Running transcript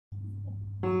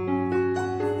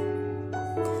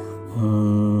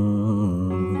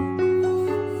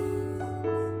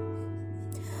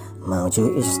موج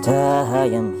اشتهى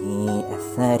يمحي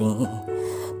أثري،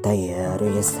 تيار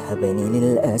يسحبني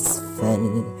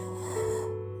للأسفل،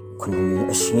 كل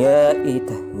الأشياء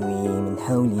تهوي من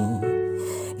حولي،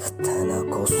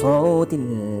 اختنق صوت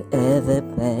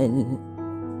الأذبل.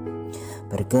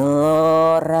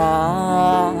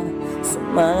 Bergerak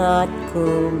semangatku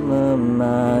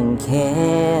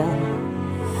memanggil,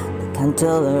 tekan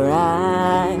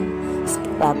telerai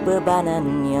segala bebanan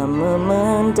yang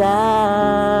memendam.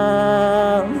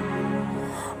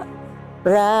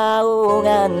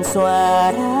 Raungan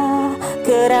suara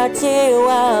gerak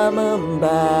jiwa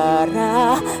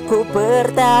membara, ku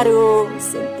bertaruh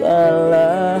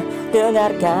segala,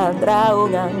 dengarkan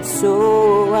raungan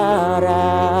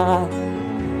suara.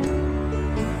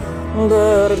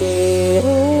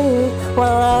 Berdiri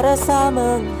walau rasa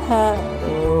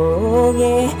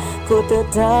mengharungi, ku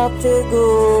tetap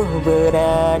teguh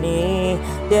berani,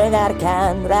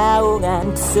 dengarkan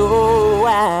raungan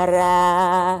suara.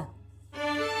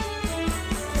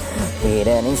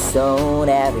 Written in stone,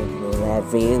 every move,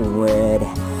 every word,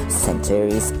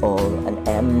 centuries old and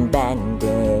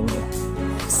unbending.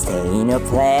 Stay in a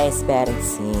place better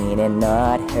seen and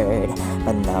not heard,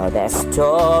 but now that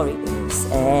story is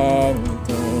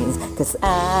ending. Cause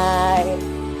I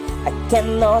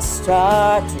cannot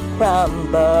start to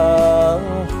crumble,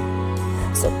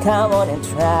 so come on and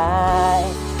try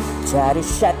to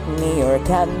shut me or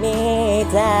cut me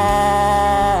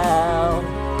down.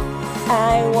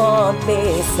 I won't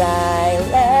be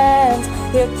silent,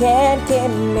 you can't keep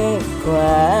me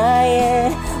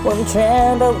quiet. Won't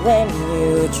tremble when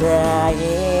you try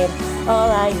it. All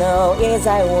I know is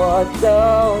I won't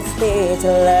go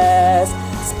speechless,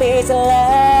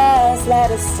 speechless. Let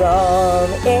the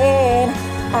storm in,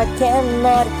 I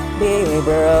cannot be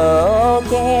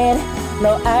broken.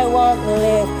 No, I won't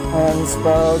live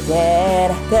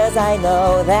unspoken, cause I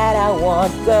know that I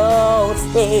won't go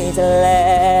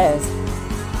speechless.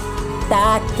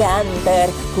 Takkan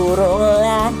terkurung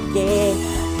lagi,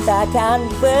 takkan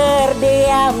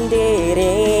berdiam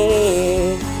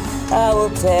diri. I will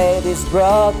take these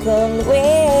broken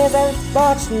wings and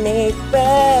watch me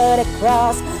burn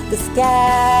across the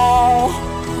sky.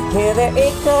 Hear the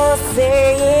echo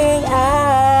saying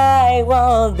I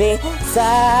won't be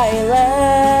silenced.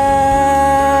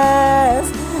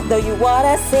 Though you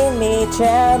wanna see me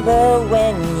tremble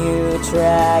when you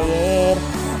try it,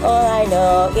 all I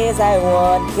know is I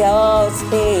won't go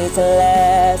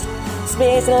speechless,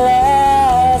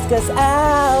 speechless. Cause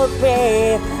I'll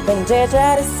breathe when they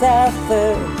try to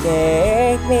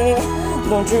suffocate me.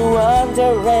 Don't you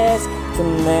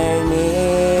underestimate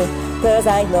me, cause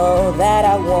I know that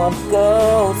I won't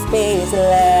go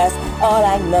speechless. All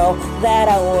I know that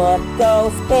I won't go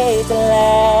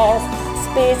speechless,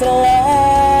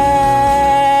 speechless.